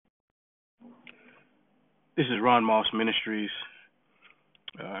This is Ron Moss Ministries.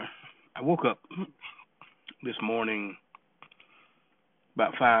 I woke up this morning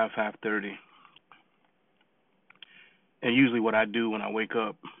about 5:30, and usually what I do when I wake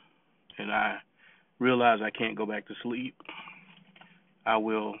up and I realize I can't go back to sleep, I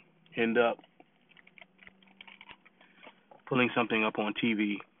will end up pulling something up on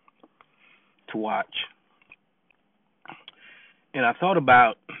TV to watch. And I thought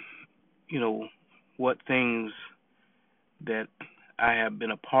about, you know, what things that I have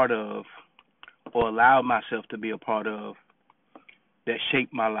been a part of or allowed myself to be a part of that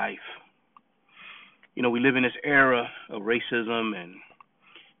shaped my life. We live in this era of racism and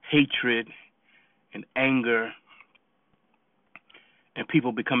hatred and anger, and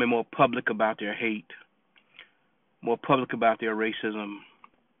people becoming more public about their hate, more public about their racism,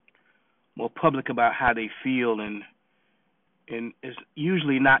 more public about how they feel, and it's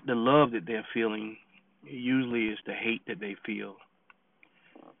usually not the love that they're feeling. It usually is the hate that they feel.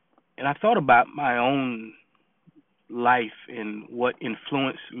 And I thought about my own life and what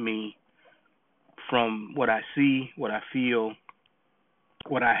influenced me from what I see, what I feel,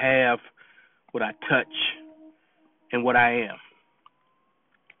 what I have, what I touch, and what I am.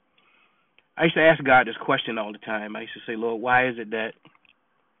 I used to ask God this question all the time. I used to say, Lord, why is it that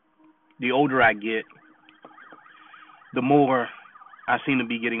the older I get, the more I seem to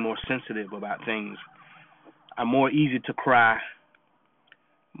be getting more sensitive about things? I'm more easy to cry,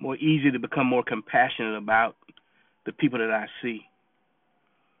 more easy to become more compassionate about the people that I see,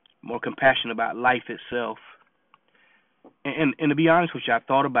 more compassionate about life itself. And to be honest with you, I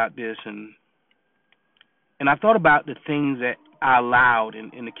thought about this, and I thought about the things that I allowed,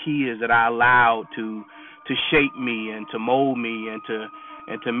 and the key is that I allowed to shape me and to mold me and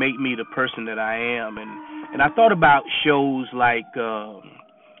to make me the person that I am. And I thought about shows like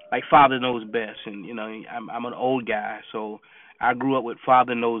Father Knows Best, and I'm an old guy, so I grew up with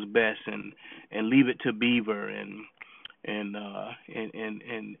Father Knows Best and Leave It to Beaver and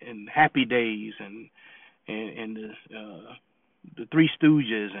Happy Days and the Three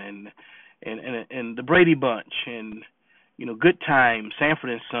Stooges and the Brady Bunch and Good Times, Sanford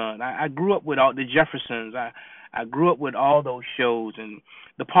and Son. I grew up with all the Jeffersons. I grew up with all those shows and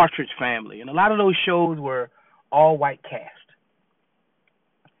the Partridge Family, and a lot of those shows were all white cast.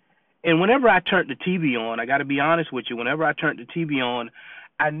 And whenever I turned the TV on, I got to be honest with you, whenever I turned the TV on,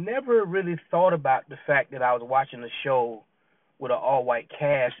 I never really thought about the fact that I was watching a show with an all white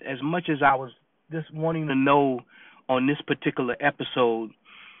cast as much as I was just wanting to know on this particular episode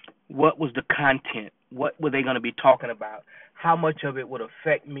what was the content, what were they going to be talking about, how much of it would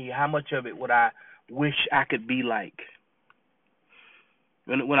affect me, how much of it would I wish I could be like.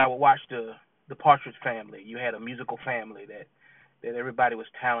 When I would watch the Partridge Family, you had a musical family that everybody was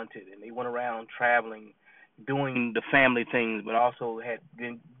talented and they went around traveling, doing the family things, but also had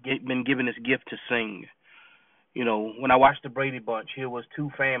been given this gift to sing. When I watched the Brady Bunch, here was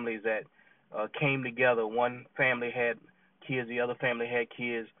two families that came together. One family had kids, the other family had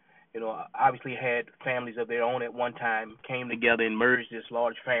kids. Obviously had families of their own at one time, came together and merged this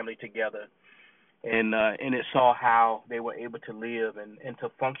large family together, and it saw how they were able to live and to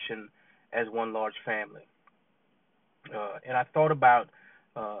function as one large family. And I thought about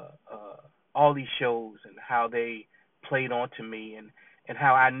all these shows and how they played onto me, and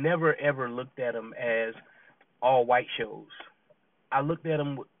how I never ever looked at them as all white shows. I looked at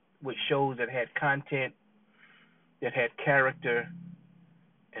them with shows that had content, that had character,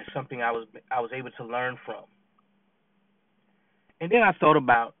 and something I was able to learn from. And then I thought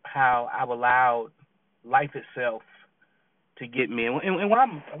about how I've allowed life itself to get me. And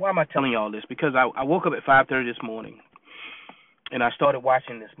why am I telling you all this? Because I woke up at 5:30 this morning, and I started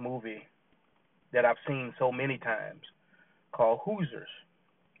watching this movie that I've seen so many times called Hoosiers.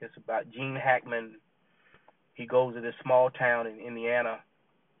 It's about Gene Hackman. He goes to this small town in Indiana,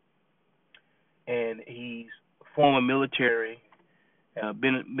 and he's former military,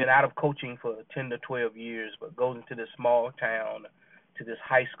 been out of coaching for 10 to 12 years, but goes into this small town to this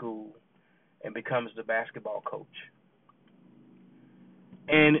high school and becomes the basketball coach.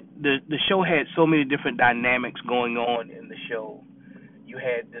 And the show had so many different dynamics going on in the show. You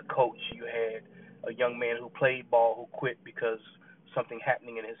had the coach, you had a young man who played ball who quit because something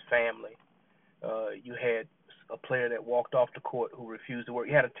happening in his family. You had a player that walked off the court who refused to work.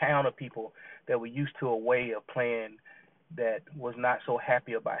 You had a town of people that were used to a way of playing that was not so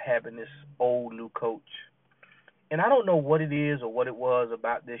happy about having this old new coach. And I don't know what it is or what it was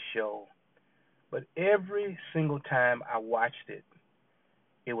about this show, but every single time I watched it,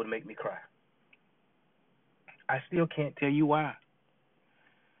 it would make me cry. I still can't tell you why.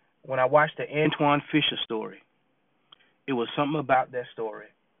 when I watched the Antoine Fisher story, it was something about that story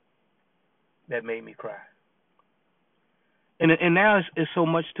that made me cry. And now it's so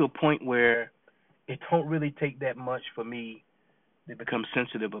much to a point where it don't really take that much for me to become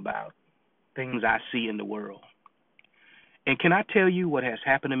sensitive about things I see in the world. And can I tell you what has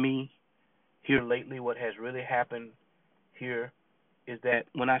happened to me here lately? What has really happened here is that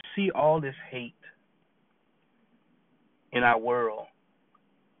when I see all this hate in our world,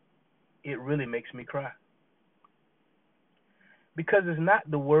 it really makes me cry. Because it's not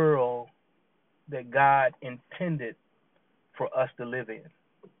the world that God intended for us to live in.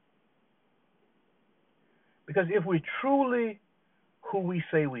 Because if we're truly who we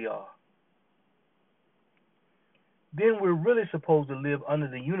say we are, then we're really supposed to live under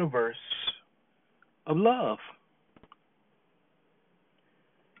the universe of love.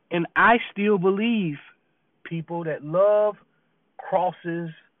 And I still believe, people, that love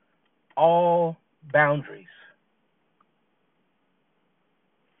crosses all boundaries.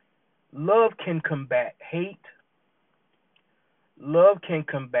 Love can combat hate. Love can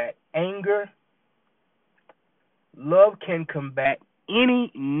combat anger. Love can combat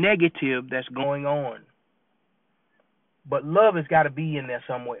any negative that's going on. But love has got to be in there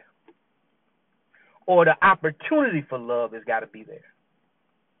somewhere. Or the opportunity for love has got to be there.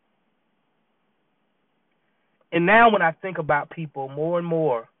 And now when I think about people more and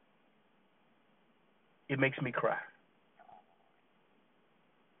more, it makes me cry.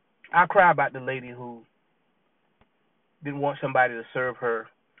 I cry about the lady who didn't want somebody to serve her,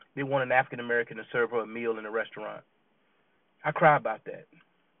 didn't want an African American to serve her a meal in a restaurant. I cry about that.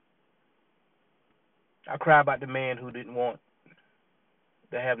 I cry about the man who didn't want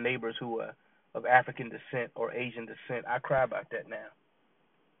to have neighbors who are of African descent or Asian descent. I cry about that now.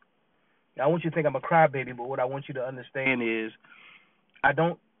 Now, I want you to think I'm a crybaby, but what I want you to understand is I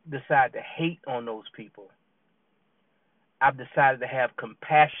don't decide to hate on those people. I've decided to have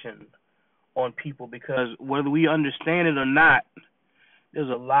compassion on people because whether we understand it or not, there's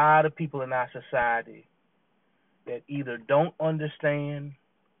a lot of people in our society that either don't understand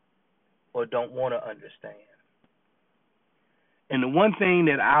or don't want to understand. And the one thing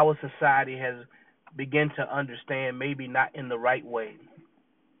that our society has begun to understand, maybe not in the right way,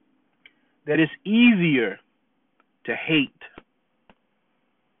 that it's easier to hate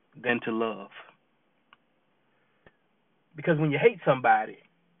than to love. Because when you hate somebody,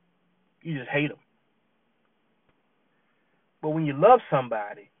 you just hate them. But when you love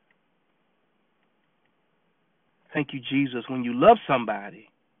somebody, thank you, Jesus, when you love somebody,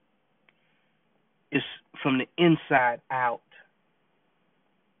 it's from the inside out,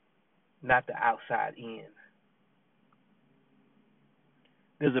 not the outside in.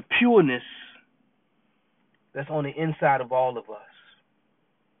 There's a pureness that's on the inside of all of us.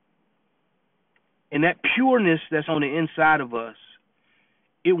 And that pureness that's on the inside of us,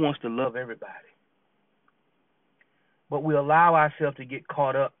 it wants to love everybody. But we allow ourselves to get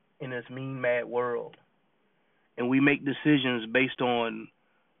caught up in this mean, mad world. And we make decisions based on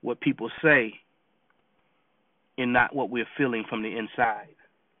what people say and not what we're feeling from the inside.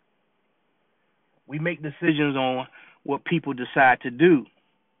 We make decisions on what people decide to do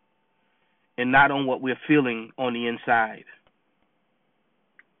and not on what we're feeling on the inside.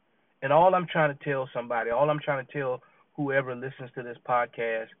 And all I'm trying to tell somebody, all I'm trying to tell whoever listens to this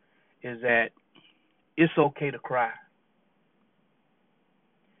podcast is that it's okay to cry.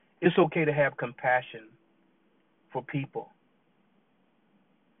 It's okay to have compassion for people.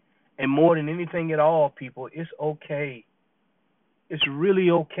 And more than anything at all, people, it's okay. It's really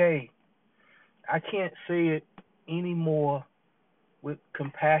okay. I can't say it any more with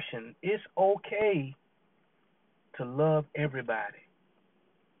compassion. It's okay to love everybody.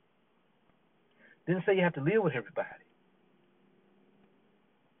 Didn't say you have to live with everybody.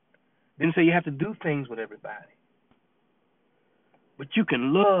 Didn't say you have to do things with everybody. But you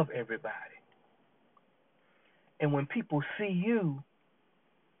can love everybody. And when people see you,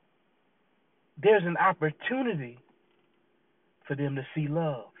 there's an opportunity for them to see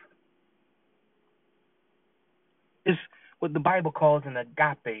love. It's what the Bible calls an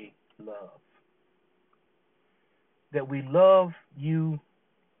agape love. That we love you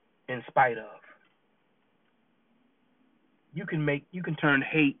in spite of. You can turn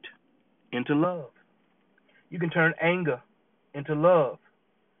hate into love. You can turn anger into love.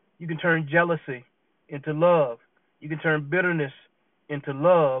 You can turn jealousy into love. You can turn bitterness into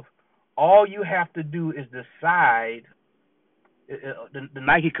love. All you have to do is decide. The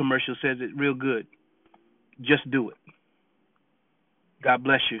Nike commercial says it real good. Just do it. God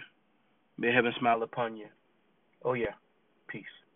bless you. May heaven smile upon you. Oh, yeah. Peace.